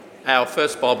Our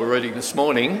first Bible reading this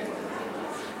morning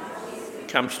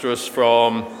comes to us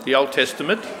from the Old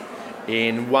Testament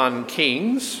in 1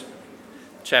 Kings,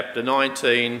 chapter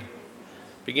 19,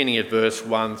 beginning at verse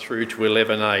 1 through to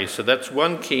 11a. So that's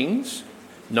 1 Kings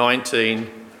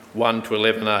 19, 1 to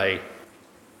 11a.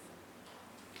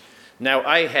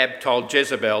 Now Ahab told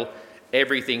Jezebel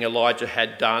everything Elijah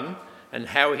had done and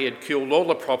how he had killed all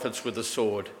the prophets with the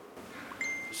sword.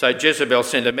 So Jezebel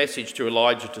sent a message to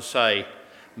Elijah to say,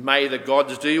 "May the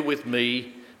gods deal with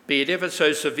me, be it ever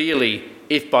so severely,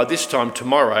 if by this time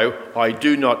tomorrow I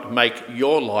do not make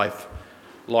your life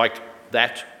like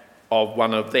that of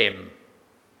one of them."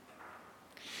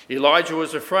 Elijah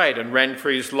was afraid and ran for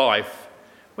his life.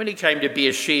 When he came to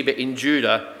Beersheba in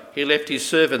Judah, he left his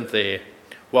servant there,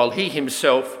 while he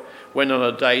himself went on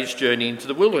a day's journey into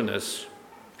the wilderness.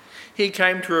 He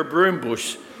came to a broom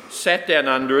bush, sat down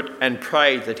under it, and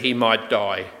prayed that he might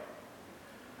die.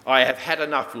 "I have had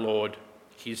enough, Lord,"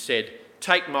 he said.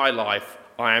 "Take my life.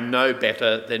 I am no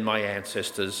better than my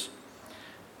ancestors."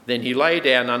 Then he lay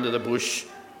down under the bush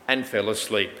and fell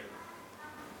asleep.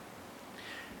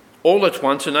 All at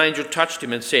once an angel touched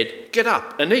him and said, "Get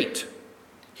up and eat."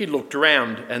 He looked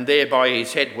around, and there by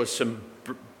his head was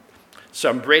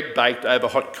some bread baked over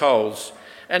hot coals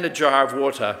and a jar of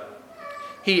water.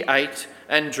 He ate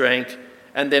and drank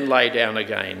and then lay down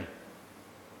again.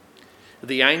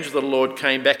 The angel of the Lord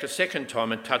came back a second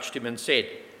time and touched him and said,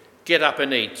 "Get up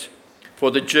and eat,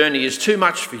 for the journey is too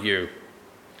much for you."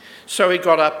 So he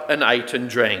got up and ate and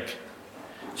drank.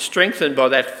 Strengthened by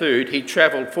that food, he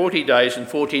travelled 40 days and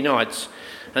 40 nights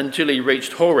until he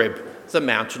reached Horeb, the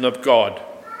mountain of God.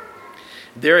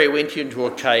 There he went into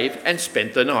a cave and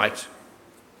spent the night.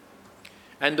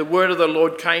 And the word of the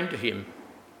Lord came to him,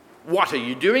 "What are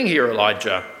you doing here,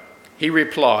 Elijah?" He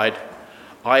replied,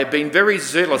 "I have been very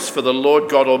zealous for the Lord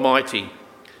God Almighty.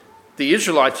 The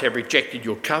Israelites have rejected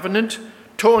your covenant,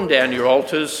 torn down your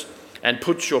altars, and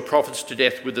put your prophets to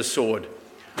death with the sword.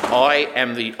 I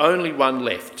am the only one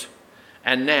left,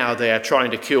 and now they are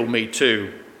trying to kill me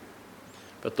too."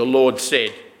 But the Lord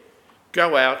said,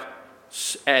 "Go out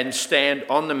and stand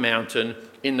on the mountain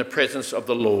in the presence of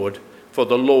the Lord, for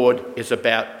the Lord is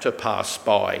about to pass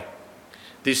by."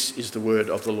 This is the word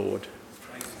of the Lord.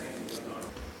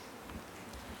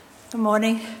 Good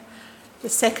morning. The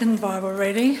second Bible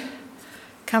reading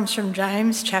comes from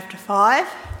James chapter 5,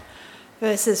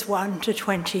 verses 1 to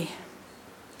 20.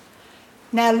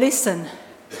 "Now listen,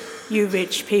 you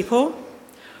rich people,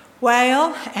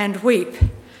 wail and weep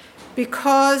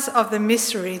because of the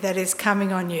misery that is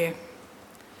coming on you.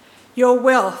 Your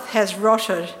wealth has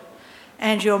rotted,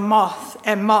 and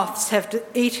moths have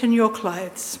eaten your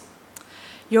clothes.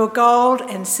 Your gold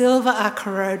and silver are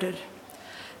corroded.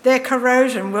 Their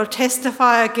corrosion will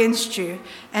testify against you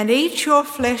and eat your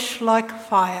flesh like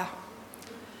fire.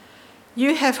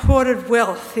 You have hoarded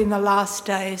wealth in the last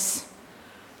days.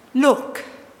 Look,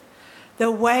 the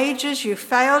wages you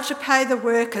failed to pay the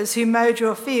workers who mowed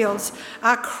your fields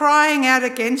are crying out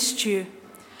against you.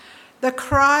 The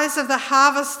cries of the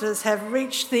harvesters have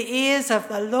reached the ears of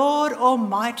the Lord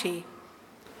Almighty.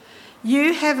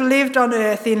 You have lived on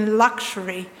earth in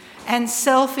luxury and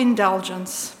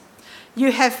self-indulgence.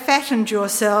 You have fattened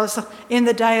yourselves in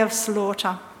the day of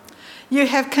slaughter. You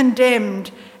have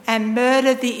condemned and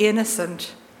murdered the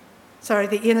innocent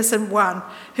one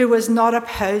who was not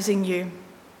opposing you.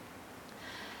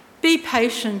 Be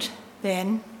patient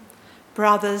then,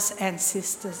 brothers and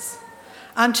sisters,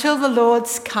 until the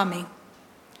Lord's coming.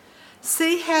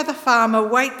 See how the farmer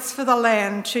waits for the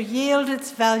land to yield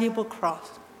its valuable crop,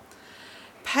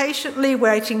 patiently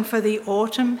waiting for the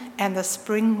autumn and the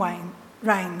spring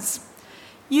rains.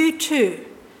 You too,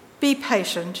 be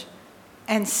patient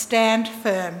and stand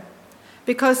firm,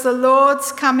 because the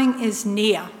Lord's coming is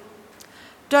near.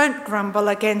 Don't grumble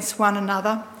against one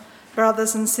another,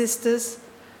 brothers and sisters,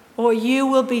 or you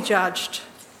will be judged.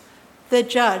 The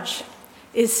judge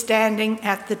is standing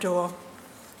at the door.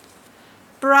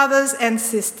 Brothers and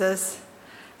sisters,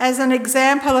 as an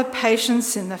example of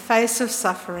patience in the face of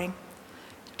suffering,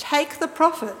 take the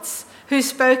prophets who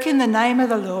spoke in the name of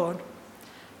the Lord.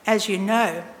 As you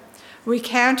know, we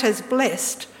count as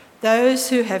blessed those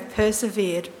who have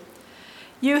persevered.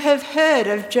 You have heard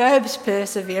of Job's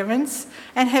perseverance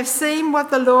and have seen what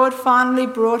the Lord finally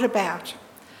brought about.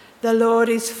 The Lord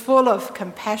is full of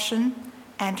compassion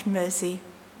and mercy.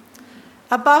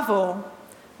 Above all,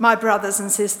 my brothers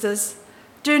and sisters,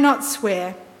 do not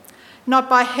swear, not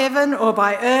by heaven or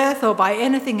by earth or by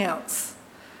anything else.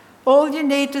 All you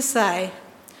need to say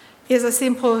is a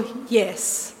simple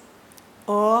yes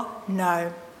or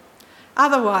no.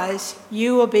 Otherwise,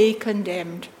 you will be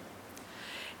condemned.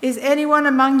 Is anyone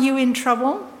among you in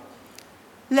trouble?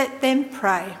 Let them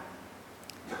pray.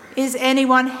 Is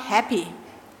anyone happy?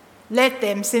 Let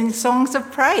them sing songs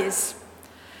of praise.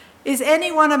 Is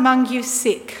anyone among you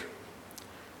sick?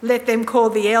 Let them call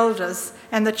the elders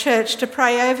and the church to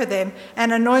pray over them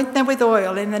and anoint them with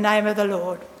oil in the name of the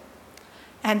Lord.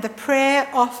 And the prayer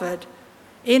offered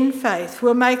in faith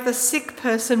will make the sick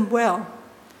person well.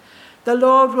 The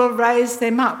Lord will raise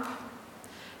them up.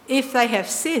 If they have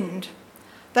sinned,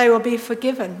 they will be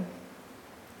forgiven.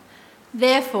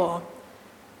 Therefore,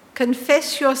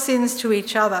 confess your sins to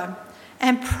each other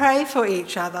and pray for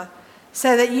each other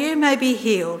so that you may be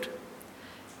healed.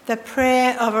 The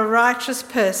prayer of a righteous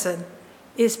person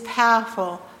is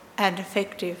powerful and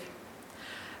effective.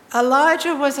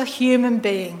 Elijah was a human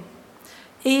being,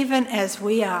 even as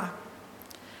we are.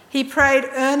 He prayed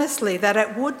earnestly that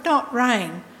it would not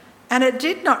rain, and it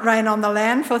did not rain on the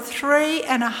land for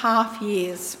 3.5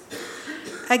 years.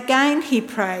 Again he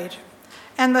prayed,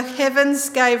 and the heavens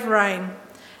gave rain,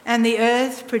 and the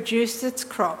earth produced its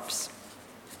crops.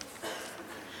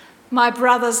 My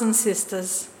brothers and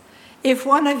sisters, if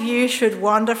one of you should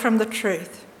wander from the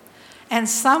truth, and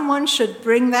someone should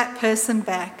bring that person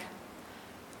back,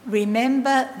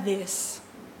 remember this.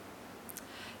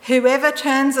 Whoever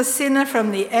turns a sinner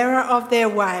from the error of their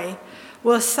way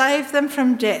will save them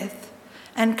from death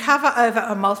and cover over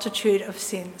a multitude of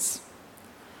sins.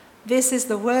 This is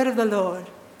the word of the Lord.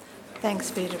 Thanks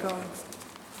be to God.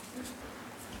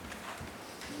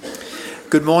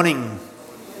 Good morning.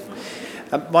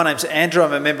 My name's Andrew.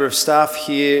 I'm a member of staff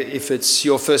here. If it's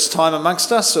your first time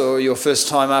amongst us or your first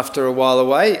time after a while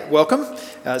away, welcome.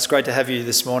 It's great to have you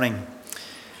this morning.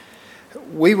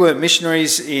 We were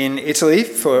missionaries in Italy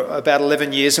for about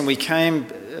 11 years and we came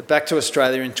back to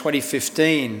Australia in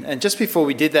 2015. And just before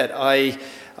we did that,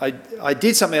 I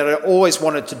did something that I always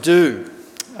wanted to do.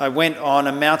 I went on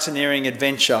a mountaineering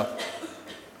adventure.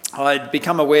 I'd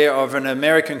become aware of an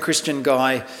American Christian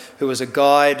guy who was a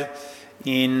guide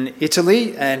in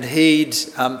Italy, and he'd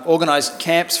organised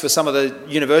camps for some of the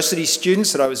university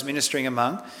students that I was ministering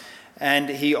among, and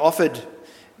he offered,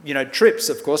 trips,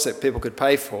 of course, that people could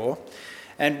pay for.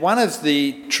 And one of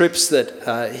the trips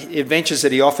adventures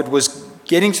that he offered was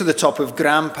getting to the top of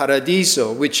Gran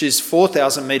Paradiso, which is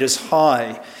 4,000 metres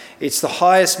high. It's the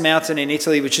highest mountain in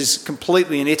Italy, which is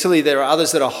completely in Italy. There are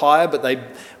others that are higher, but they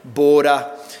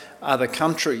border other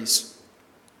countries.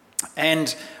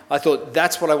 And I thought,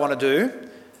 that's what I want to do.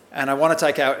 And I want to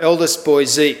take our eldest boy,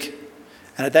 Zeke.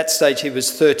 And at that stage, he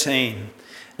was 13.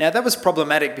 Now, that was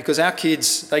problematic because our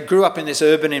kids, they grew up in this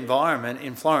urban environment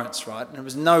in Florence, right? And there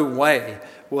was no way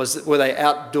were they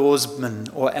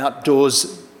outdoorsmen or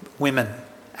outdoors women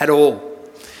at all.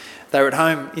 They were at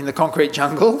home in the concrete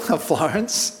jungle of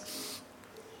Florence.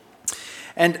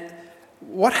 And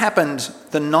what happened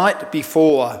the night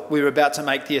before we were about to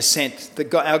make the ascent,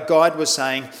 our guide was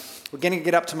saying, we're going to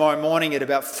get up tomorrow morning at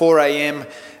about 4 a.m.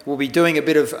 We'll be doing a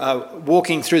bit of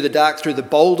walking through the dark through the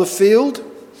boulder field,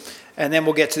 and then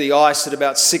we'll get to the ice at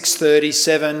about 6:30,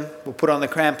 7. We'll put on the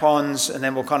crampons, and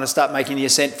then we'll kind of start making the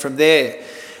ascent from there.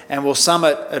 And we'll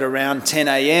summit at around 10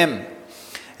 a.m.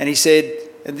 And he said,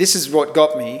 and this is what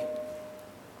got me,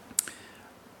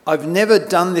 I've never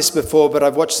done this before, but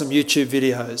I've watched some YouTube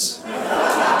videos.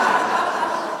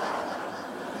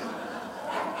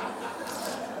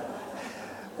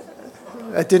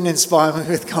 That didn't inspire me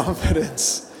with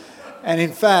confidence. And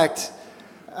in fact,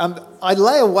 I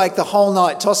lay awake the whole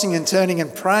night, tossing and turning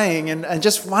and praying and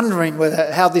just wondering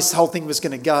how this whole thing was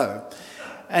going to go.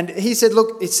 And he said,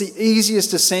 look, it's the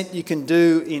easiest ascent you can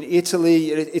do in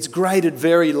Italy. It's graded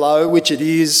very low, which it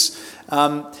is.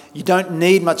 You don't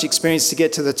need much experience to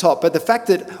get to the top. But the fact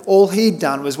that all he'd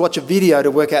done was watch a video to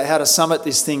work out how to summit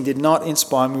this thing did not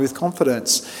inspire me with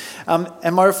confidence.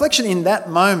 And my reflection in that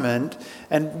moment,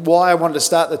 and why I wanted to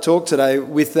start the talk today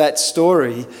with that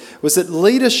story, was that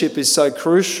leadership is so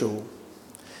crucial.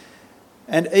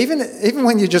 And even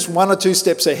when you're just 1 or 2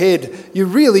 steps ahead, you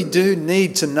really do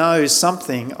need to know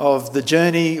something of the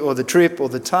journey or the trip or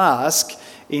the task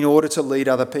in order to lead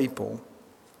other people.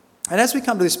 And as we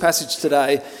come to this passage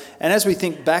today, and as we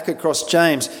think back across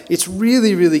James, it's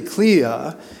really, really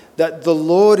clear that the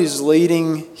Lord is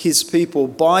leading his people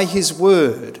by his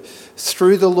word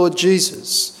through the Lord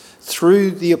Jesus,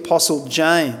 through the Apostle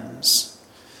James,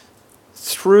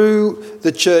 through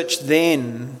the church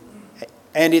then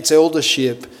and its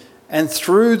eldership, and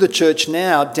through the church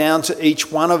now down to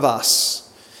each one of us.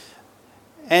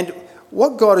 And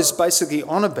what God is basically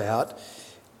on about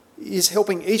is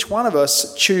helping each one of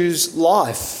us choose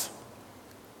life.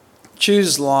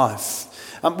 Choose life.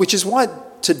 Which is why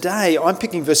today I'm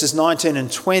picking verses 19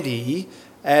 and 20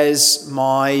 as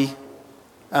my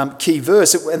key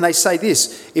verse. And they say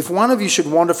this: if one of you should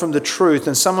wander from the truth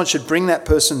and someone should bring that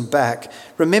person back,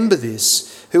 remember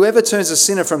this: whoever turns a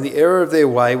sinner from the error of their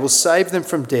way will save them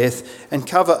from death and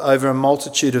cover over a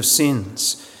multitude of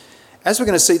sins. As we're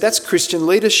going to see, that's Christian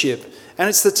leadership, and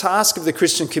it's the task of the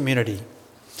Christian community.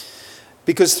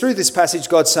 Because through this passage,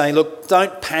 God's saying, look,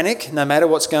 don't panic no matter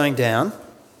what's going down.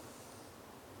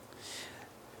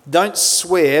 Don't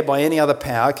swear by any other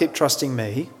power. Keep trusting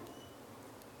me.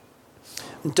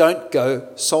 Don't go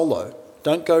solo.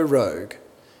 Don't go rogue.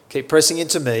 Keep pressing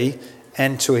into me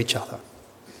and to each other.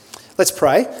 Let's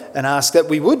pray and ask that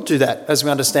we would do that as we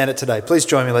understand it today. Please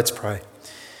join me. Let's pray.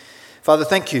 Father,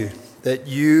 thank you that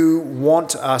you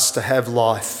want us to have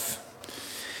life.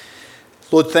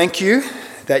 Lord, thank you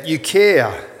that you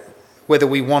care whether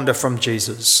we wander from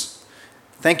Jesus.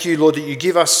 Thank you, Lord, that you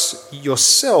give us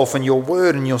yourself and your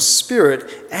word and your spirit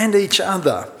and each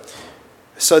other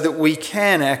so that we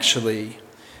can actually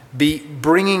be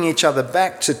bringing each other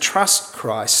back to trust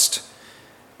Christ,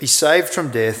 be saved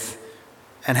from death,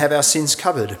 and have our sins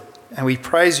covered. And we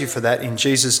praise you for that in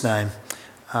Jesus' name.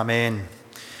 Amen.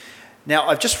 Now,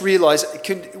 I've just realised,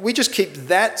 can we just keep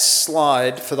that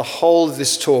slide for the whole of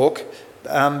this talk?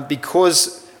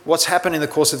 Because what's happened in the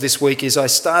course of this week is I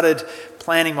started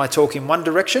planning my talk in one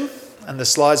direction and the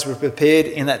slides were prepared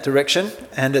in that direction,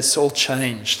 and it's all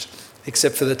changed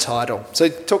except for the title. So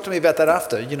talk to me about that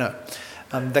after,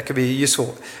 that could be a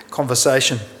useful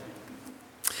conversation.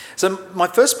 So my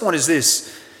first point is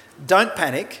this: don't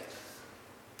panic,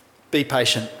 be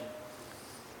patient.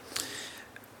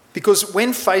 Because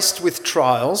when faced with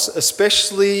trials,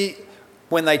 especially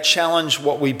when they challenge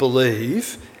what we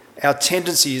believe, our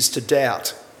tendency is to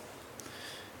doubt,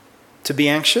 to be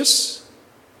anxious,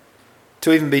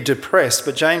 to even be depressed.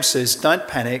 But James says, don't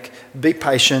panic, be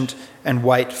patient and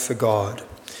wait for God.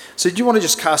 So do you want to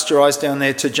just cast your eyes down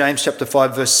there to James chapter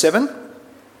 5, verse 7?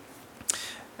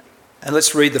 And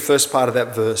let's read the first part of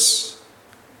that verse.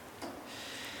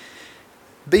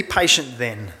 Be patient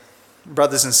then,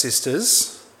 brothers and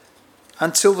sisters,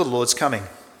 until the Lord's coming.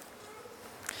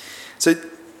 So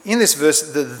in this verse,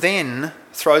 the then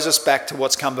throws us back to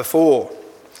what's come before.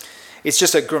 It's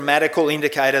just a grammatical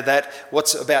indicator that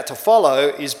what's about to follow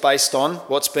is based on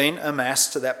what's been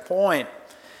amassed to that point.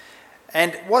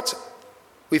 And what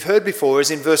we've heard before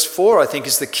is in verse 4, I think,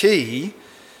 is the key.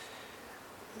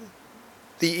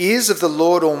 The ears of the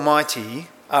Lord Almighty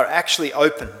are actually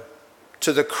open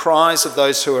to the cries of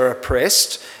those who are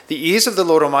oppressed. The ears of the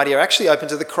Lord Almighty are actually open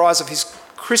to the cries of his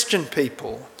Christian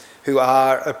people who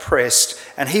are oppressed,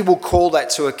 and he will call that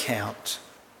to account.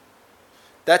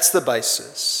 That's the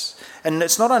basis. And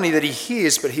it's not only that he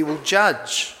hears, but he will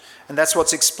judge. And that's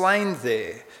what's explained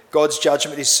there. God's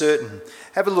judgment is certain.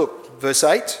 Have a look, verse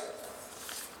 8.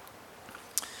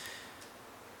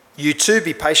 You too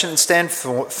be patient and stand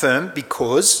firm,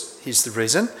 because, here's the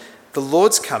reason, the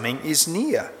Lord's coming is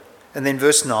near. And then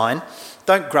verse 9,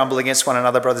 don't grumble against one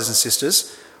another, brothers and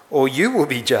sisters, or you will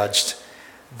be judged.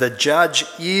 The judge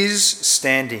is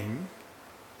standing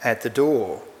at the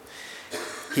door.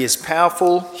 He is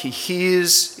powerful, he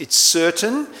hears, it's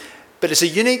certain, but it's a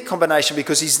unique combination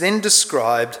because he's then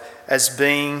described as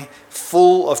being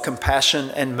full of compassion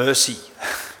and mercy.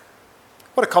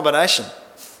 What a combination.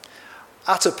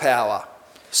 Utter power,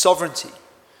 sovereignty.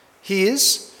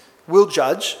 Hears, will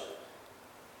judge,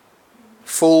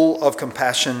 full of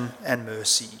compassion and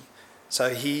mercy.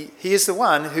 So he is the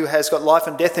one who has got life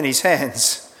and death in his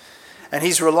hands. And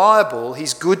he's reliable,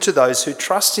 he's good to those who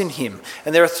trust in him.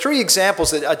 And there are three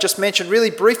examples that I just mentioned really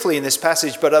briefly in this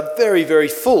passage, but are very, very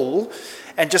full,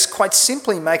 and just quite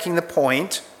simply making the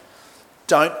point,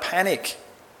 don't panic,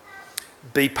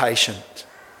 be patient.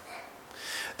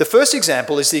 The first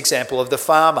example is the example of the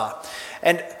farmer.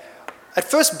 And at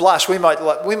first blush, we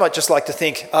might just like to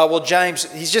think, James,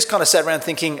 he's just kind of sat around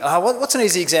thinking, what's an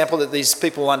easy example that these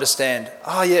people will understand?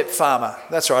 Oh, yeah, farmer.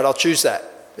 That's right, I'll choose that.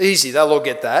 Easy, they'll all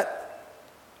get that.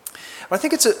 But I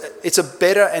think it's a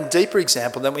better and deeper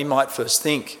example than we might first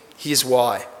think. Here's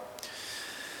why.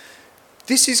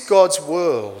 This is God's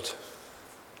world.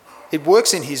 It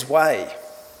works in his way.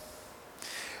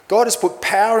 God has put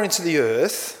power into the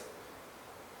earth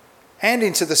and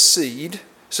into the seed,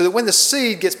 so that when the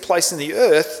seed gets placed in the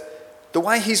earth, the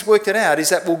way he's worked it out is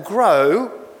that will grow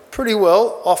pretty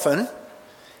well often,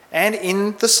 and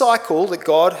in the cycle that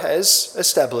God has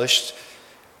established,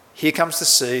 here comes the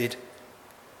seed,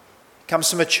 comes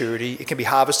to maturity, it can be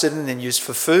harvested and then used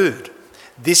for food.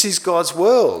 This is God's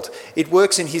world. It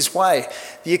works in his way.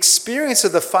 The experience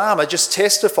of the farmer just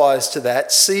testifies to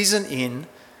that, season in,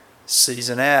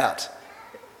 season out,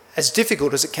 as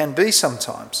difficult as it can be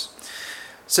sometimes.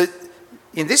 So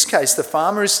in this case, the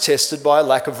farmer is tested by a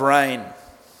lack of rain.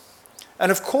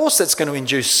 And of course that's going to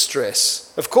induce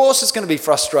stress. Of course it's going to be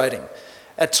frustrating.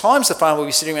 At times the farmer will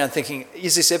be sitting around thinking,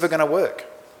 is this ever going to work?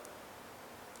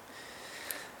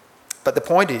 But the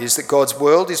point is that God's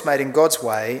world is made in God's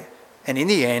way, and in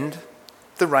the end,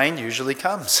 the rain usually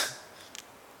comes.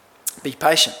 Be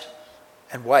patient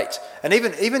and wait. And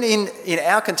even in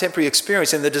our contemporary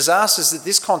experience, in the disasters that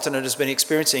this continent has been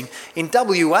experiencing, in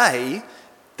WA,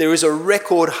 there is a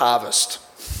record harvest.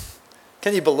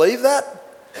 Can you believe that?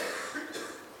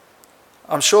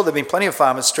 I'm sure there have been plenty of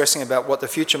farmers stressing about what the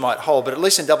future might hold, but at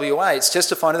least in WA, it's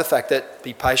testifying to the fact that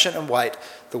be patient and wait.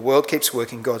 The world keeps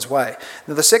working God's way.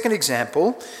 Now, the second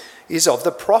example is of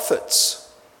the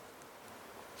prophets.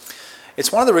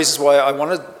 It's one of the reasons why I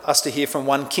wanted us to hear from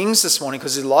 1 Kings this morning,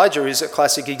 because Elijah is a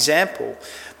classic example.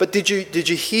 But did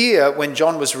you hear when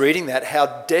John was reading that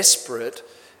how desperate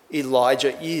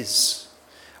Elijah is?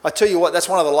 I tell you what, that's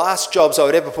one of the last jobs I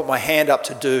would ever put my hand up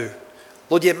to do.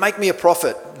 Lord, yeah, make me a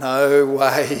prophet. No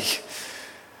way.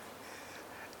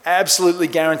 Absolutely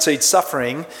guaranteed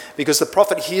suffering, because the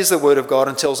prophet hears the word of God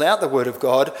and tells out the word of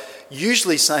God,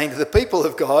 usually saying to the people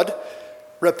of God,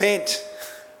 repent.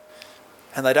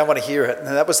 And they don't want to hear it. And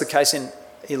that was the case in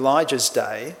Elijah's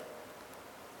day,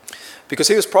 because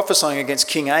he was prophesying against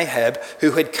King Ahab,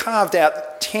 who had carved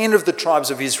out 10 of the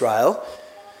tribes of Israel,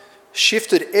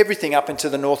 shifted everything up into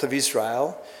the north of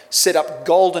Israel, set up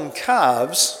golden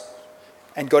calves,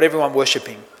 and got everyone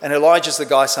worshipping. And Elijah's the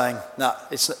guy saying, no,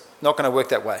 it's not going to work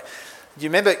that way. Do you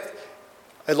remember,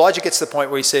 Elijah gets to the point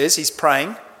where he says, he's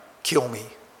praying, kill me.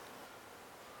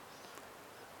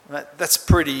 That's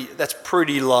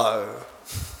pretty low.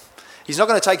 He's not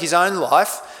going to take his own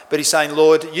life, but he's saying,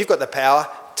 Lord, you've got the power,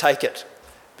 take it,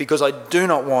 because I do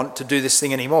not want to do this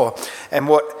thing anymore. And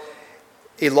what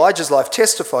Elijah's life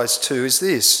testifies to is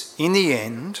this: in the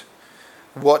end,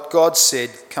 what God said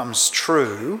comes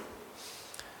true.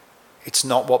 It's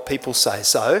not what people say.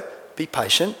 So be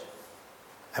patient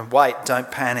and wait,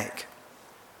 don't panic.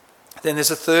 Then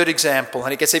there's a third example,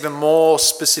 and it gets even more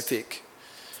specific.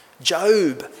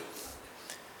 Job.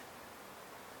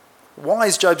 Why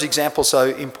is Job's example so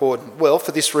important? Well,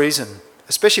 for this reason,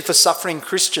 especially for suffering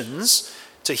Christians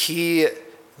to hear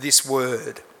this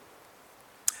word.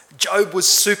 Job was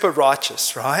super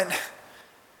righteous, right?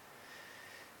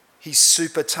 He's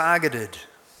super targeted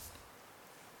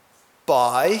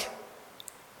by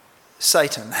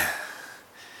Satan.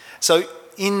 So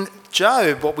in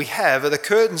Job, what we have are the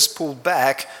curtains pulled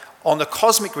back on the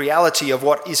cosmic reality of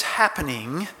what is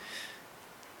happening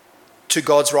to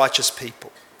God's righteous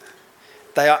people.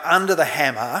 They are under the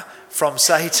hammer from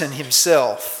Satan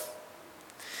himself.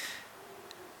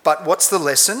 But what's the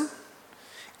lesson?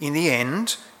 In the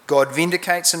end, God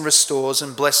vindicates and restores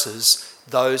and blesses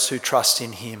those who trust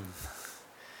in him.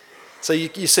 So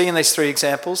you see in these three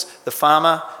examples, the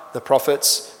farmer, the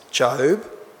prophets, Job,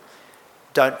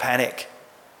 don't panic.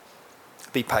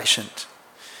 Be patient.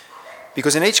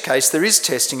 Because in each case, there is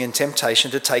testing and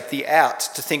temptation to take the out,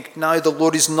 to think, no, the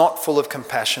Lord is not full of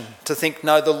compassion, to think,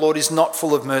 no, the Lord is not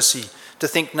full of mercy, to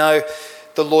think, no,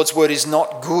 the Lord's word is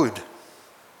not good.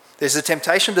 There's a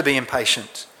temptation to be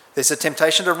impatient. There's a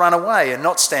temptation to run away and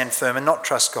not stand firm and not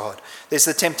trust God. There's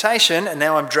the temptation, and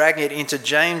now I'm dragging it into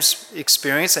James'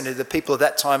 experience and into the people of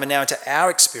that time and now into our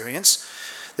experience.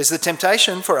 There's the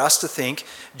temptation for us to think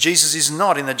Jesus is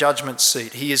not in the judgment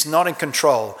seat. He is not in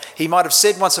control. He might have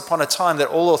said once upon a time that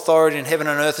all authority in heaven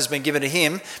and earth has been given to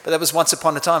him, but that was once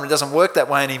upon a time. It doesn't work that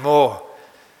way anymore.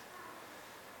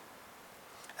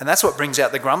 And that's what brings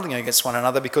out the grumbling against one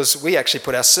another, because we actually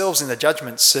put ourselves in the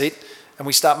judgment seat and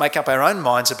we start making up our own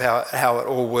minds about how it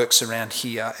all works around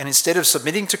here. And instead of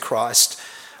submitting to Christ,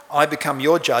 I become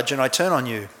your judge and I turn on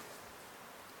you.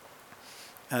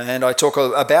 And I talk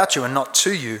about you and not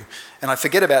to you. And I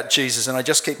forget about Jesus and I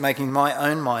just keep making my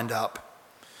own mind up.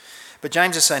 But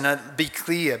James is saying, no, be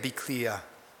clear, be clear.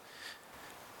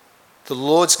 The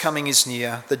Lord's coming is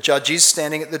near. The judge is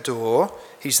standing at the door.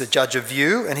 He's the judge of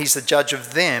you and he's the judge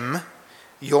of them.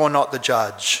 You're not the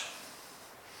judge.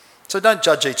 So don't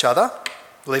judge each other.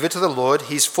 Leave it to the Lord.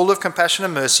 He's full of compassion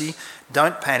and mercy.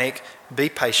 Don't panic. Be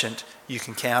patient. You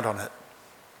can count on it.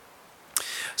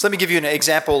 So let me give you an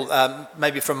example,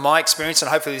 maybe from my experience,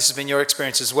 and hopefully this has been your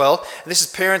experience as well. This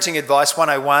is Parenting Advice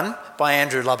 101 by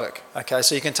Andrew Lubbock. Okay,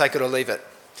 so you can take it or leave it.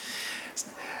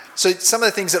 So some of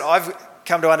the things that I've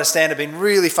come to understand have been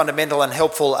really fundamental and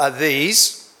helpful are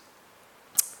these.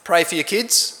 Pray for your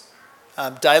kids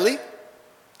daily.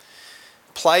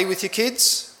 Play with your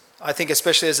kids. I think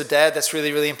especially as a dad, that's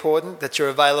really, really important, that you're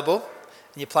available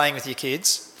and you're playing with your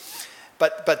kids.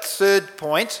 But third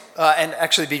point, and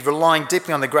actually be relying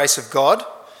deeply on the grace of God.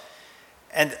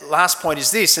 And last point is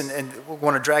this, and we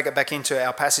want to drag it back into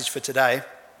our passage for today.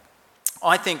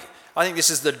 I think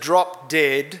this is the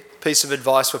drop-dead piece of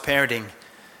advice for parenting.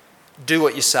 Do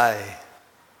what you say.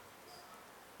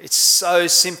 It's so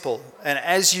simple. And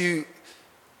as you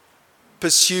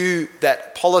pursue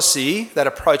that policy, that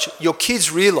approach, your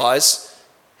kids realise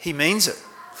he means it.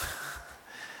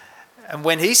 And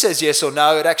when he says yes or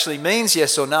no, it actually means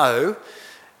yes or no,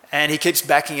 and he keeps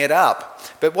backing it up.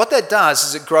 But what that does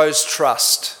is it grows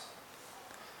trust.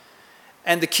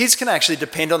 And the kids can actually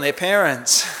depend on their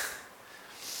parents.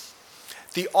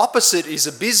 The opposite is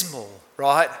abysmal,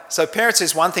 right? So parent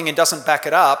says one thing and doesn't back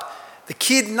it up. The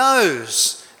kid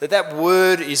knows that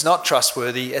word is not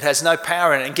trustworthy. It has no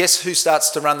power in it. And guess who starts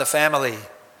to run the family?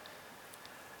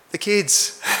 The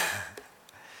kids.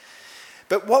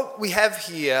 But what we have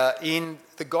here in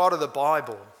the God of the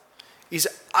Bible is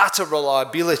utter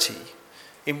reliability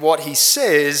in what he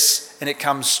says, and it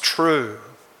comes true.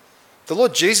 The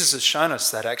Lord Jesus has shown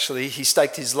us that, actually. He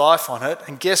staked his life on it,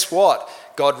 and guess what?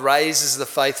 God raises the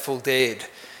faithful dead.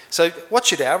 So what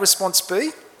should our response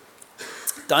be?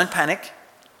 Don't panic.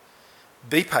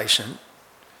 Be patient.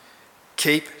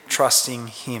 Keep trusting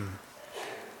him.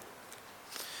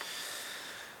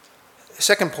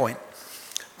 Second point,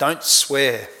 don't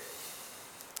swear.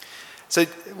 So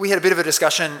we had a bit of a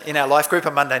discussion in our life group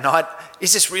on Monday night.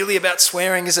 Is this really about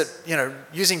swearing? Is it,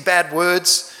 using bad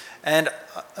words? And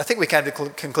I think we came to the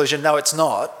conclusion, no, it's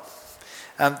not.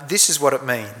 This is what it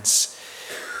means.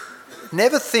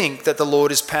 Never think that the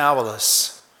Lord is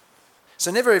powerless.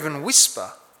 So never even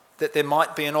whisper that there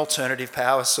might be an alternative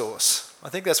power source. I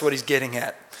think that's what he's getting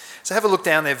at. So have a look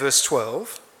down there, verse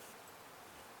 12.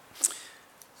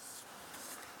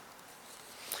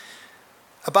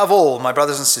 Above all, my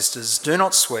brothers and sisters, do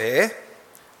not swear,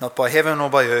 not by heaven or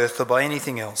by earth or by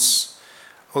anything else.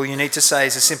 All you need to say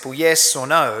is a simple yes or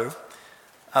no,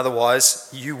 otherwise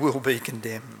you will be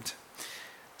condemned.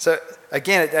 So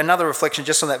again, another reflection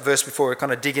just on that verse before we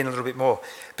kind of dig in a little bit more.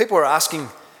 People are asking,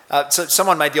 so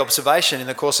someone made the observation in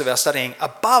the course of our studying,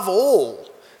 above all,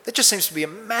 that just seems to be a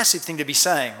massive thing to be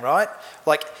saying, right?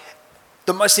 Like,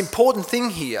 the most important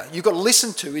thing here you've got to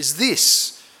listen to is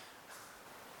this.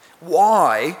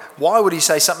 Why? Why would he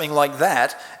say something like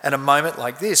that at a moment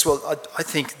like this? Well, I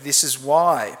think this is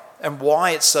why, and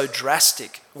why it's so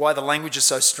drastic, why the language is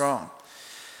so strong.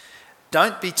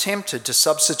 Don't be tempted to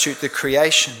substitute the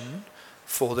creation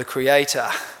for the Creator.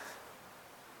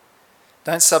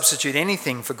 Don't substitute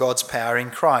anything for God's power in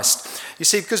Christ. You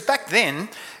see, because back then,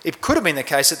 it could have been the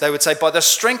case that they would say, by the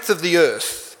strength of the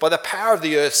earth, by the power of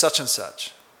the earth, such and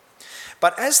such.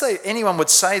 But as anyone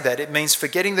would say that, it means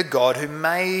forgetting the God who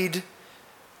made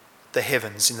the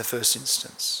heavens in the first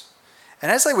instance.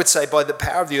 And as they would say, by the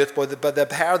power of the earth, by the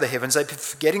power of the heavens, they'd be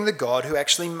forgetting the God who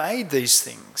actually made these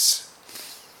things.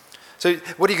 So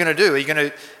what are you going to do? Are you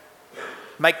going to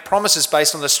make promises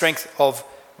based on the strength of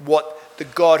what the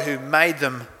God who made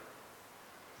them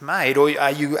made? Or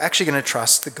are you actually going to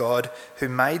trust the God who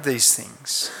made these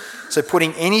things? So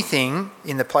putting anything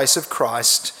in the place of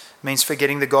Christ means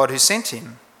forgetting the God who sent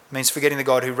him, means forgetting the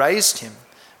God who raised him,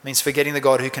 means forgetting the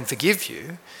God who can forgive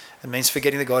you, and means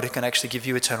forgetting the God who can actually give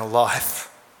you eternal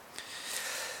life.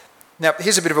 Now,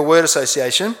 here's a bit of a word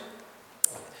association.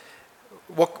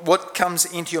 What comes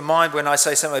into your mind when I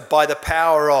say something like, by the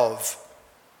power of?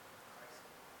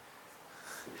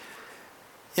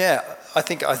 Yeah, I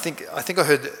think I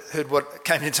heard what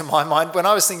came into my mind when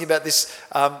I was thinking about this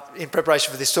in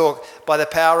preparation for this talk, by the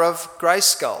power of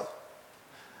Grayskull.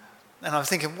 And I'm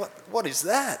thinking, what is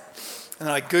that? And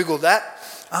I Googled that.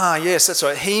 Ah, yes, that's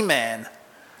right, He-Man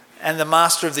and the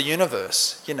Master of the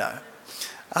Universe,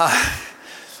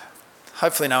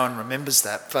 Hopefully no one remembers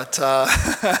that, but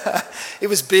it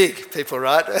was big, people,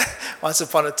 right? Once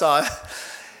upon a time.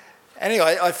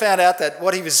 Anyway, I found out that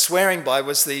what he was swearing by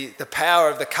was the power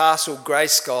of the castle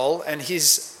Grayskull, and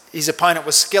his opponent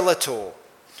was Skeletor.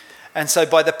 And so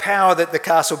by the power that the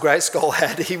castle Grayskull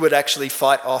had, he would actually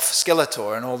fight off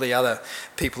Skeletor and all the other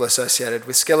people associated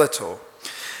with Skeletor.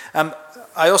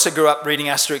 I also grew up reading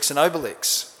Asterix and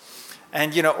Obelix.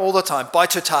 And, all the time, by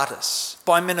Totatus,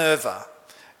 by Minerva,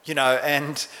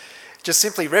 and just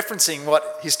simply referencing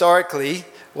what historically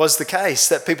was the case,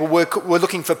 that people were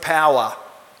looking for power,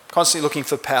 constantly looking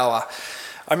for power.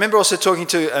 I remember also talking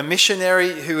to a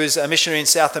missionary who was a missionary in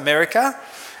South America,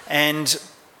 and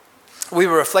we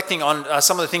were reflecting on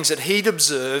some of the things that he'd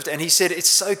observed, and he said it's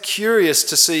so curious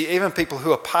to see even people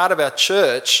who are part of our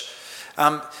church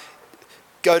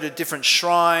go to different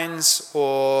shrines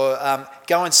or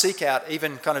go and seek out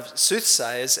even kind of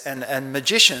soothsayers and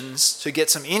magicians to get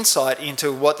some insight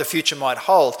into what the future might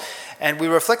hold. And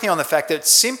we're reflecting on the fact that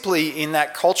simply in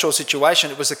that cultural situation,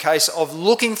 it was a case of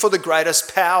looking for the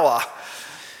greatest power.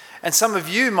 And some of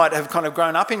you might have kind of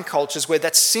grown up in cultures where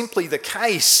that's simply the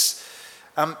case.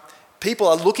 People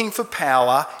are looking for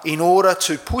power in order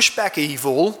to push back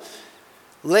evil,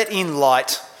 let in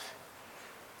light,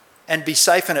 and be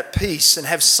safe and at peace and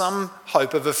have some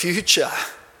hope of a future.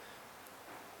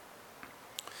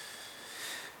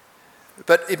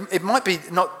 But it might be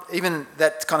not even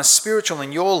that kind of spiritual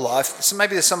in your life. So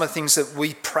maybe there's some of the things that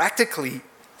we practically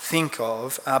think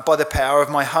of by the power of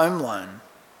my home loan.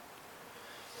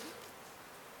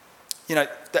 You know,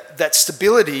 that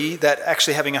stability that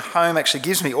actually having a home actually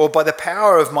gives me, or by the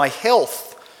power of my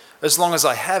health, as long as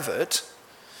I have it,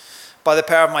 by the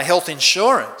power of my health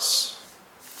insurance,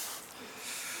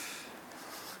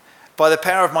 by the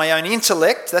power of my own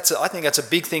intellect. I think that's a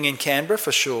big thing in Canberra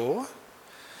for sure.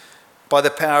 By the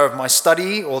power of my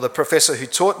study or the professor who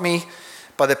taught me,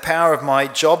 by the power of my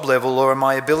job level or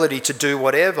my ability to do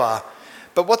whatever.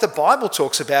 But what the Bible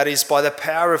talks about is by the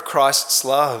power of Christ's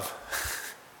love.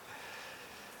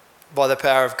 By the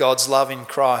power of God's love in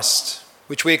Christ,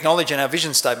 which we acknowledge in our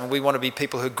vision statement. We want to be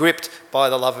people who are gripped by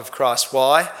the love of Christ.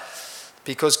 Why?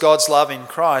 Because God's love in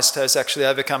Christ has actually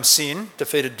overcome sin,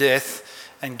 defeated death,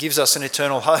 and gives us an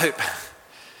eternal hope.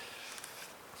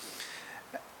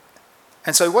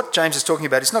 And so what James is talking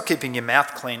about is not keeping your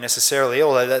mouth clean necessarily,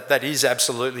 although that is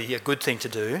absolutely a good thing to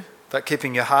do, but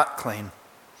keeping your heart clean.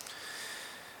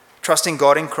 Trusting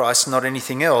God in Christ, not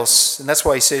anything else. And that's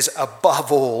why he says,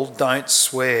 above all, don't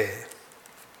swear.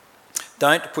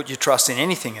 Don't put your trust in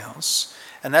anything else.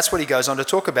 And that's what he goes on to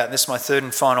talk about. And this is my third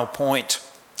and final point.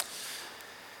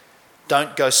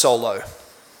 Don't go solo.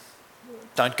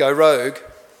 Don't go rogue.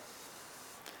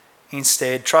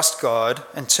 Instead, trust God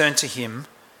and turn to him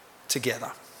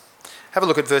together. Have a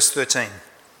look at verse 13.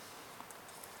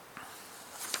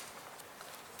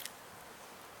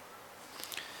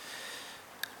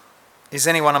 Is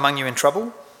anyone among you in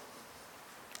trouble?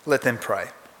 Let them pray.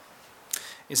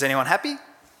 Is anyone happy?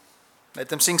 Let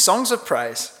them sing songs of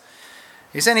praise.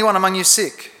 Is anyone among you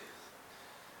sick?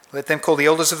 Let them call the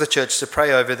elders of the church to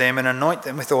pray over them and anoint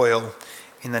them with oil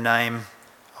in the name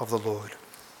of the Lord.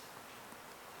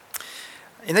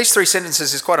 In these three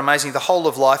sentences, it's quite amazing. The whole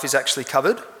of life is actually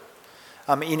covered.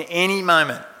 In any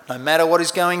moment, no matter what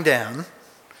is going down,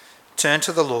 turn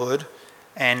to the Lord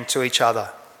and to each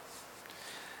other.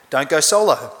 Don't go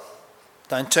solo.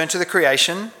 Don't turn to the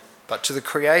creation, but to the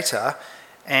Creator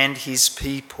and his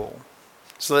people.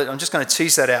 So I'm just going to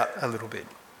tease that out a little bit.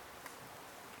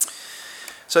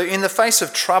 So in the face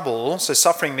of trouble, so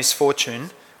suffering, misfortune,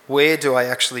 where do I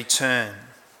actually turn?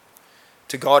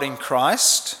 To God in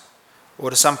Christ or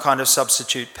to some kind of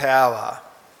substitute power?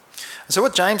 And so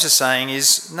what James is saying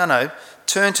is, no,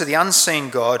 turn to the unseen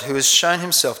God who has shown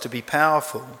himself to be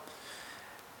powerful.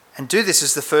 And do this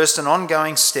as the first and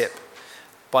ongoing step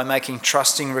by making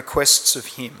trusting requests of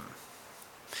him.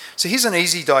 So here's an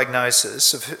easy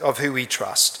diagnosis of who we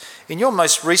trust. In your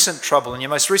most recent trouble, in your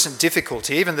most recent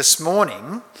difficulty, even this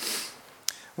morning,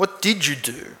 what did you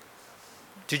do?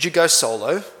 Did you go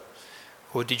solo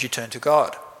or did you turn to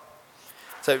God?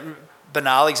 So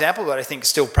banal example, but I think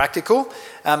still practical.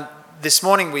 This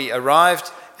morning we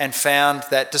arrived and found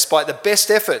that despite the best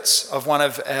efforts of one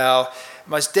of our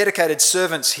most dedicated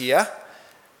servants here,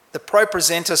 the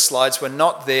ProPresenter slides were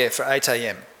not there for 8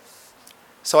 a.m.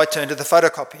 So I turned to the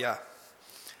photocopier.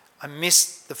 I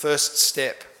missed the first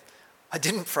step. I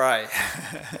didn't pray.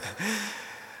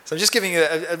 So I'm just giving you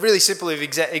a really simple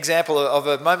example of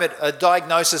a moment, a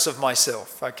diagnosis of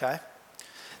myself, okay?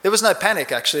 There was no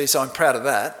panic actually, so I'm proud of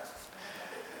that.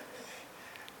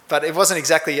 But it wasn't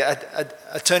exactly a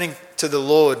turning to the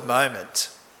Lord moment.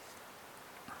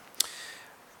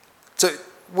 So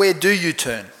where do you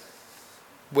turn?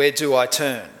 Where do I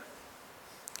turn?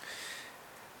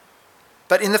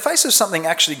 But in the face of something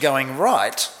actually going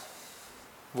right,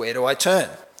 where do I turn?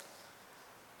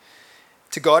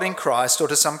 To God in Christ or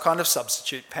to some kind of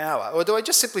substitute power? Or do I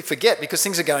just simply forget because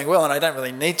things are going well and I don't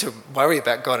really need to worry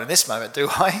about God in this moment, do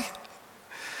I?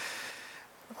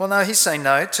 Well, no, he's saying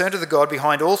no. Turn to the God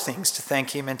behind all things to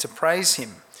thank him and to praise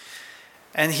him.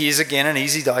 And here's again an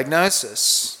easy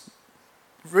diagnosis.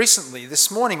 Recently,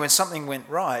 this morning when something went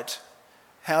right,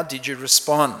 how did you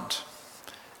respond?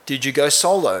 Did you go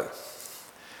solo?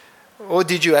 Or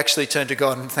did you actually turn to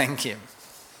God and thank him?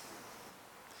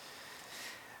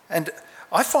 And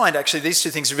I find actually these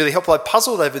two things are really helpful. I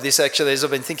puzzled over this actually as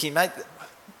I've been thinking, mate,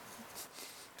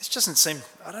 this doesn't seem,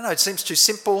 I don't know, it seems too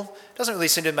simple. It doesn't really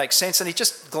seem to make sense, and he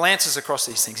just glances across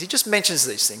these things. He just mentions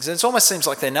these things, and it almost seems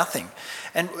like they're nothing.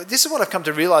 And this is what I've come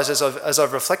to realise as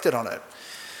I've reflected on it.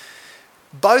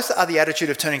 Both are the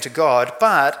attitude of turning to God,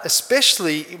 but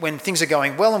especially when things are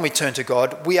going well and we turn to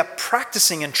God, we are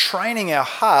practicing and training our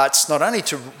hearts not only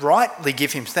to rightly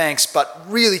give him thanks, but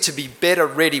really to be better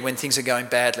ready when things are going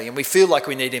badly and we feel like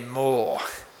we need him more.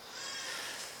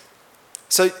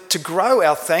 So to grow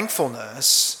our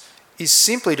thankfulness is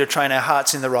simply to train our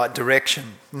hearts in the right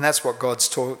direction, and that's what God's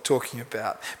talking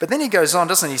about. But then he goes on,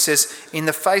 doesn't he? He says, in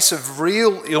the face of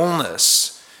real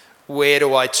illness, where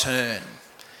do I turn?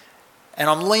 And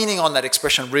I'm leaning on that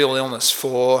expression, real illness,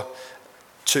 for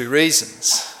two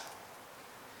reasons.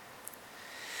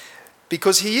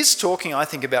 Because he is talking, I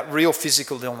think, about real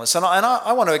physical illness. And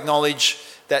I want to acknowledge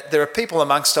that there are people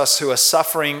amongst us who are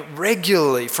suffering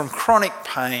regularly from chronic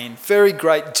pain, very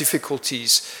great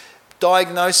difficulties,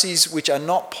 diagnoses which are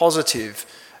not positive.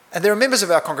 And there are members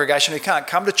of our congregation who can't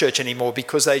come to church anymore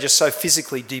because they're just so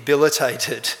physically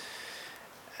debilitated.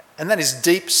 And that is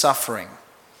deep suffering.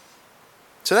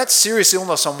 So that's serious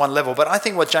illness on one level, but I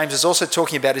think what James is also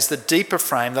talking about is the deeper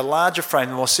frame, the larger frame,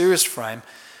 the more serious frame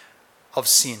of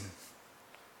sin.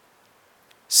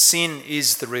 Sin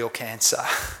is the real cancer.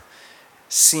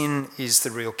 Sin is the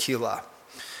real killer.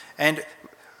 And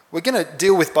we're going to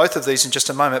deal with both of these in just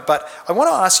a moment, but I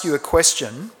want to ask you a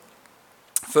question.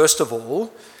 First of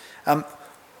all,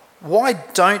 why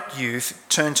don't you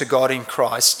turn to God in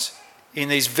Christ in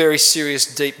these very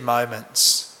serious, deep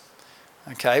moments?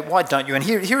 Okay, why don't you? And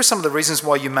here are some of the reasons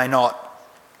why you may not.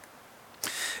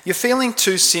 You're feeling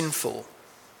too sinful.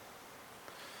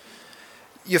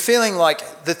 You're feeling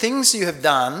like the things you have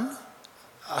done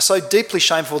are so deeply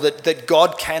shameful that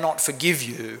God cannot forgive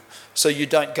you, so you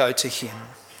don't go to him.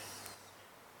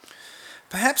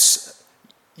 Perhaps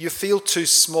you feel too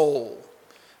small,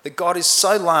 that God is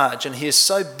so large and he is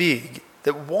so big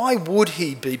that why would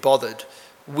he be bothered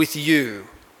with you,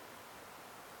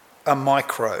 a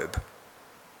microbe?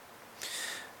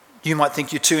 You might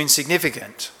think you're too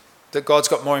insignificant, that God's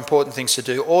got more important things to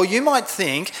do. Or you might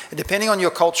think, depending on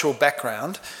your cultural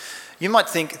background, you might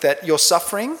think that your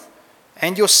suffering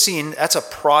and your sin, that's a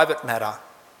private matter.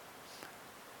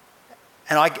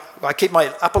 And I keep my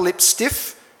upper lip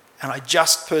stiff and I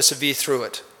just persevere through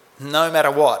it, no matter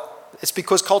what. It's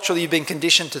because culturally you've been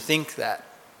conditioned to think that.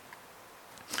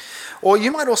 Or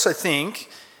you might also think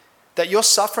that your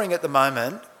suffering at the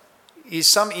moment is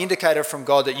some indicator from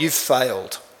God that you've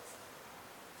failed.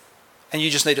 And you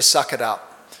just need to suck it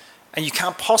up. And you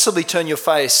can't possibly turn your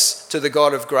face to the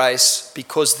God of grace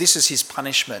because this is his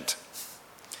punishment.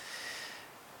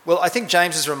 Well, I think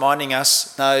James is reminding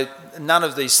us, no, none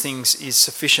of these things is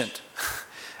sufficient.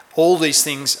 All these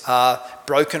things are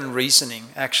broken reasoning,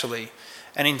 actually.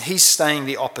 And he's saying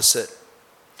the opposite.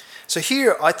 So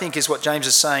here, I think, is what James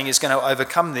is saying is going to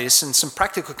overcome this, and some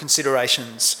practical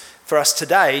considerations for us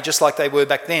today, just like they were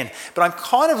back then. But I'm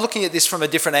kind of looking at this from a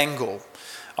different angle.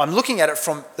 I'm looking at it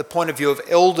from the point of view of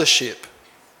eldership,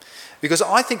 because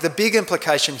I think the big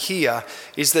implication here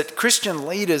is that Christian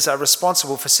leaders are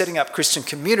responsible for setting up Christian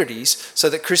communities so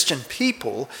that Christian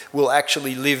people will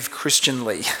actually live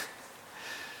Christianly.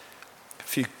 A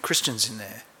few Christians in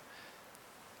there.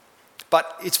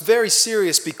 But it's very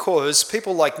serious because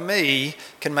people like me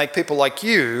can make people like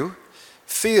you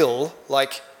feel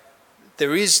like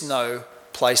there is no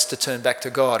place to turn back to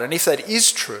God. And if that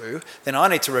is true, then I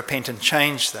need to repent and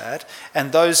change that.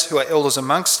 And those who are elders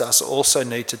amongst us also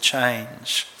need to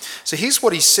change. So here's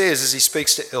what he says as he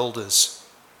speaks to elders.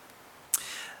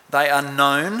 They are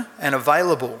known and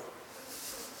available.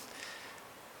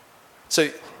 So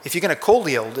if you're going to call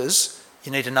the elders,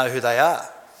 you need to know who they are.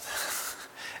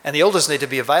 And the elders need to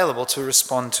be available to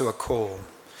respond to a call.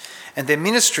 And their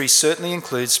ministry certainly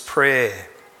includes prayer.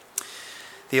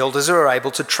 The elders are able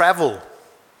to travel.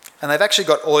 And they've actually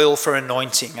got oil for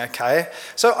anointing, okay?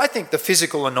 So I think the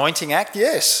physical anointing act,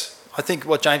 yes. I think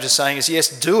what James is saying is, yes,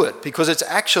 do it, because it's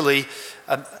actually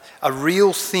a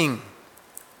real thing.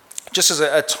 Just as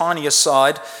a tiny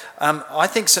aside, I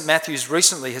think St Matthew's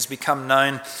recently has become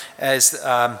known as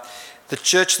the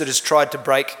church that has tried to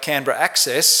break Canberra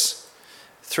access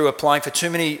through applying for too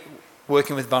many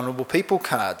working with vulnerable people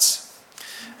cards.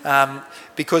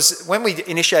 Because when we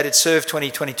initiated Serve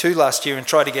 2022 last year and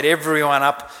tried to get everyone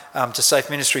up to safe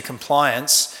ministry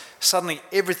compliance, suddenly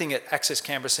everything at Access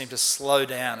Canberra seemed to slow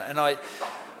down. And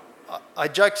I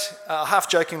joked, half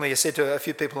jokingly, I said to a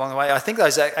few people along the way, I think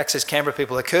those Access Canberra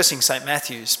people are cursing St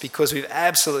Matthew's because we've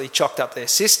absolutely chocked up their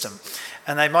system.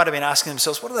 And they might have been asking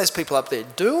themselves, what are those people up there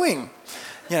doing?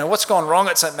 You know, what's gone wrong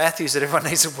at St Matthew's that everyone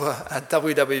needs a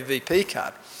WWVP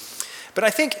card? But I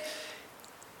think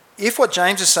if what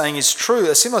James is saying is true,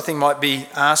 a similar thing might be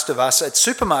asked of us at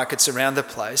supermarkets around the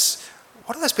place.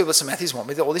 What do those people at St Matthew's want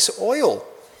with all this oil?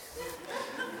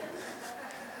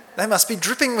 They must be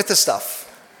dripping with the stuff,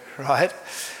 right?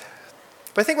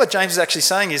 But I think what James is actually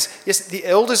saying is, yes, the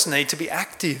elders need to be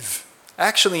active,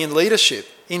 actually in leadership,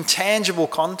 in tangible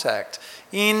contact,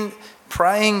 in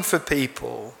praying for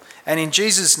people, and in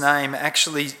Jesus' name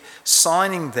actually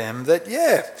signing them that,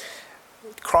 yeah,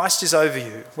 Christ is over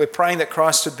you. We're praying that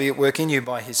Christ would be at work in you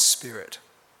by his Spirit.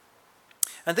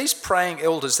 And these praying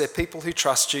elders, they're people who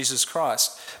trust Jesus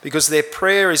Christ because their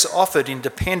prayer is offered in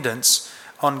dependence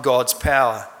on God's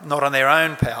power, not on their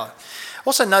own power.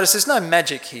 Also notice there's no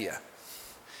magic here.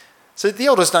 So the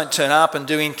elders don't turn up and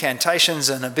do incantations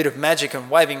and a bit of magic and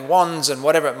waving wands and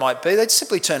whatever it might be. They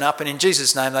simply turn up and in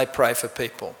Jesus' name they pray for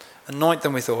people, anoint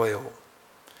them with oil.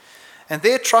 And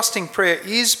their trusting prayer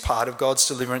is part of God's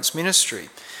deliverance ministry.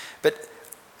 But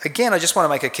again, I just want to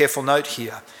make a careful note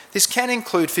here. This can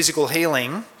include physical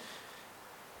healing,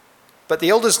 but the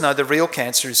elders know the real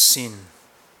cancer is sin.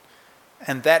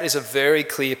 And that is a very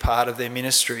clear part of their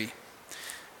ministry.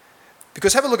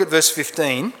 Because have a look at verse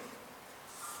 15.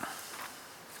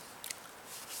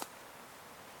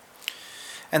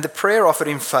 And the prayer offered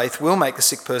in faith will make the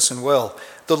sick person well.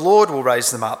 The Lord will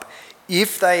raise them up.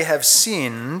 If they have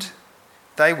sinned,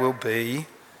 they will be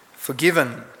forgiven.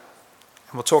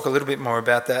 And we'll talk a little bit more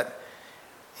about that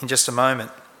in just a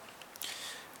moment.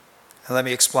 And let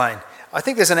me explain. I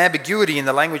think there's an ambiguity in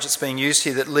the language that's being used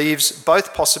here that leaves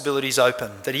both possibilities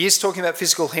open. That he is talking about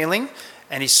physical healing,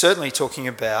 and he's certainly talking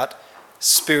about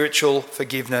spiritual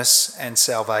forgiveness and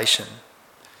salvation.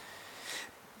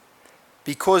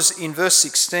 Because in verse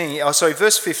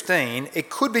 15, it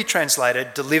could be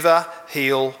translated deliver,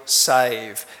 heal,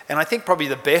 save. And I think probably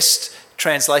the best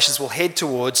translations will head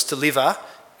towards deliver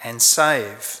and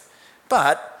save.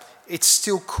 But it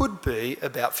still could be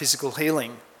about physical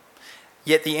healing.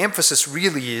 Yet the emphasis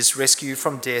really is rescue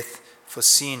from death for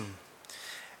sin.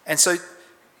 And so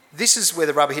this is where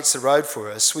the rubber hits the road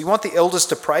for us. We want the elders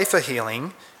to pray for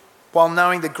healing while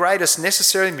knowing the greatest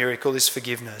necessary miracle is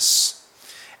forgiveness.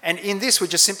 And in this, we're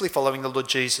just simply following the Lord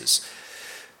Jesus.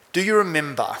 Do you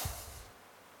remember?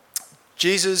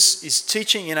 Jesus is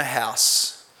teaching in a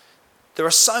house. There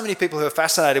are so many people who are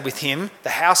fascinated with him.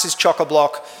 The house is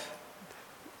chock-a-block.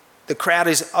 The crowd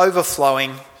is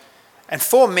overflowing. And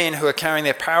 4 men who are carrying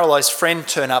their paralysed friend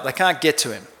turn up. They can't get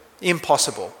to him.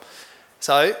 Impossible.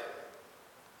 So,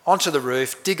 onto the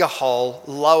roof, dig a hole,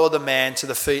 lower the man to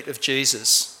the feet of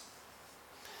Jesus.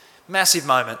 Massive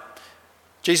moment.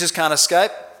 Jesus can't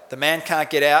escape. The man can't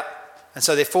get out, and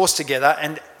so they're forced together.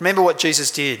 And remember what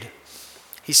Jesus did.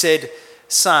 He said,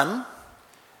 "Son,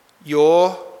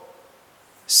 your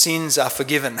sins are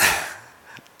forgiven."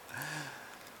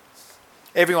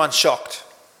 Everyone's shocked.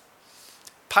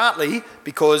 Partly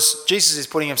because Jesus is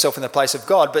putting himself in the place of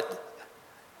God, but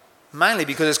mainly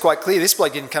because it's quite clear this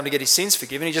bloke didn't come to get his sins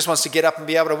forgiven. He just wants to get up and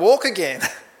be able to walk again.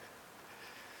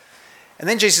 And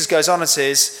then Jesus goes on and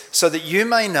says, "So that you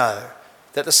may know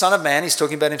that the Son of Man," he's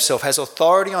talking about himself, "has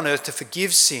authority on earth to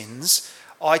forgive sins,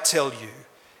 I tell you,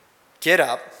 get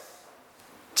up,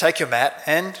 take your mat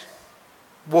and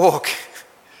walk."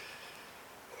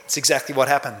 It's exactly what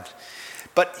happened.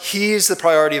 But here's the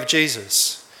priority of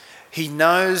Jesus. He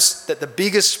knows that the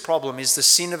biggest problem is the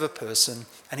sin of a person,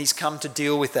 and he's come to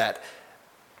deal with that.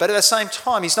 But at the same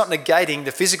time, he's not negating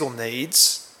the physical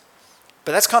needs,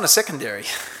 but that's kind of secondary.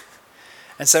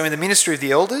 And so in the ministry of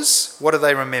the elders, what do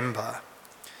they remember?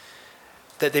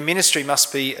 That their ministry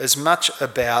must be as much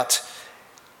about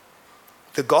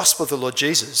the gospel of the Lord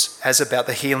Jesus as about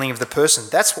the healing of the person.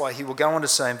 That's why he will go on to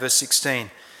say in verse 16,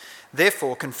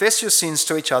 "Therefore, confess your sins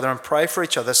to each other and pray for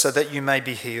each other so that you may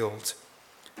be healed.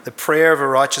 The prayer of a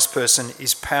righteous person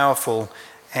is powerful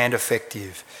and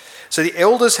effective." So the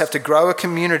elders have to grow a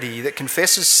community that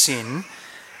confesses sin,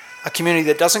 a community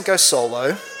that doesn't go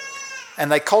solo,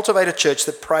 and they cultivate a church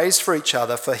that prays for each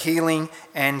other for healing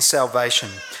and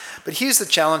salvation. But here's the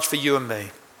challenge for you and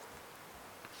me.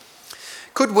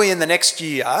 Could we in the next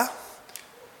year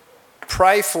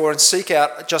pray for and seek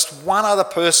out just one other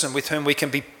person with whom we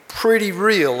can be pretty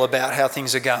real about how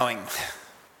things are going?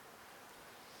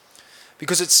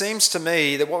 Because it seems to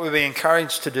me that what we're being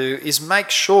encouraged to do is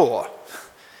make sure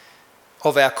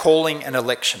of our calling and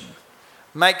election.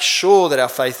 Make sure that our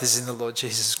faith is in the Lord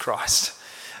Jesus Christ.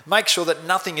 Make sure that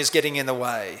nothing is getting in the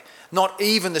way. Not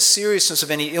even the seriousness of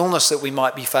any illness that we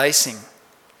might be facing.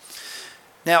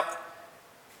 Now,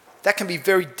 that can be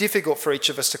very difficult for each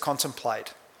of us to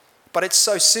contemplate. But it's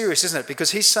so serious, isn't it?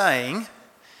 Because he's saying,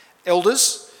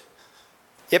 elders,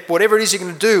 yep, whatever it is you're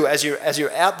going to do as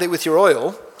you're out there with your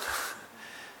oil,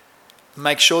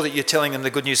 make sure that you're telling them the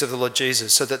good news of the Lord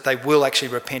Jesus so that they will actually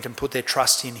repent and put their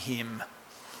trust in him.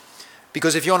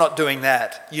 Because if you're not doing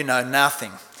that, you know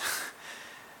nothing.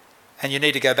 And you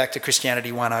need to go back to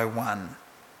Christianity 101.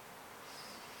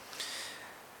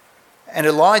 And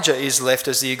Elijah is left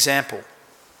as the example.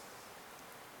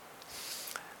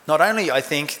 Not only, I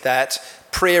think, that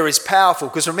prayer is powerful,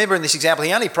 because remember in this example,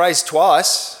 he only prays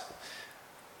twice.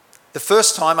 The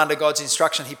first time under God's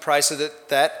instruction, he prays so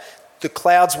that the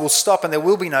clouds will stop and there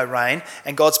will be no rain,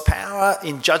 and God's power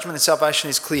in judgment and salvation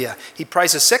is clear. He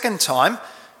prays a second time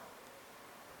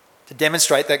to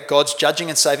demonstrate that God's judging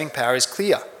and saving power is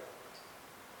clear.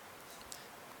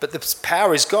 But the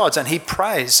power is God's, and he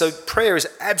prays. So prayer is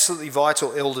absolutely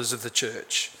vital, elders of the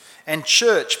church. And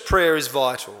church, prayer is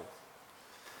vital.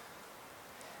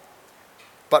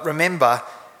 But remember,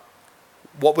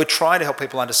 what we're trying to help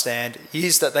people understand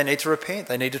is that they need to repent.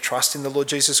 They need to trust in the Lord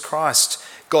Jesus Christ.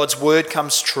 God's word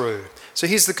comes true. So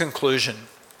here's the conclusion.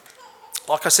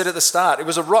 Like I said at the start, it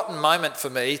was a rotten moment for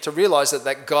me to realise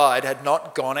that guide had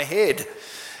not gone ahead.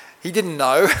 He didn't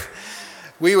know.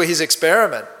 We were his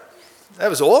experiment. That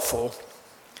was awful.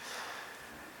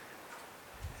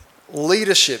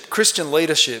 Leadership, Christian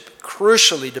leadership,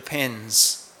 crucially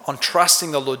depends on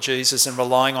trusting the Lord Jesus and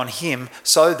relying on him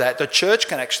so that the church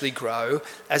can actually grow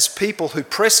as people who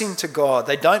press into God.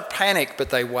 They don't panic, but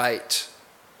they wait.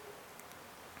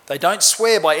 They don't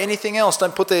swear by anything else,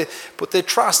 don't put their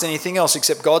trust in anything else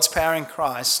except God's power in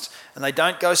Christ, and they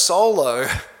don't go solo,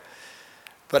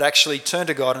 but actually turn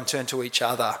to God and turn to each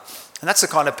other. And that's the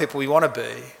kind of people we want to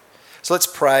be. So let's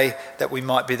pray that we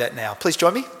might be that now. Please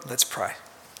join me. Let's pray.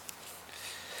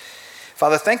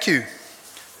 Father, thank you.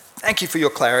 Thank you for your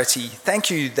clarity.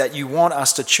 Thank you that you want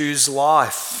us to choose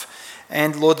life.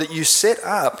 And Lord, that you set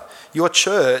up your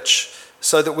church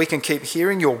so that we can keep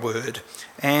hearing your word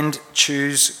and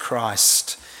choose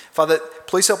Christ. Father,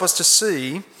 please help us to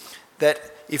see that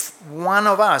if one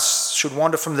of us should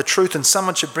wander from the truth and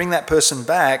someone should bring that person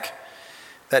back,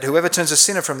 that whoever turns a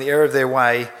sinner from the error of their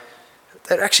way,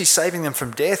 they're actually saving them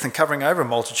from death and covering over a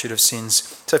multitude of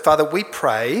sins. So Father, we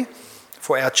pray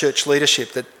for our church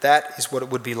leadership that is what it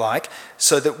would be like,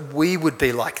 so that we would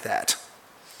be like that.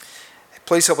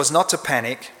 Please help us not to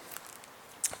panic.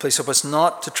 Please help us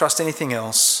not to trust anything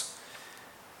else.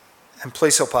 And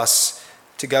please help us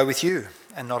to go with you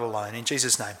and not alone. In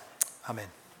Jesus' name, amen.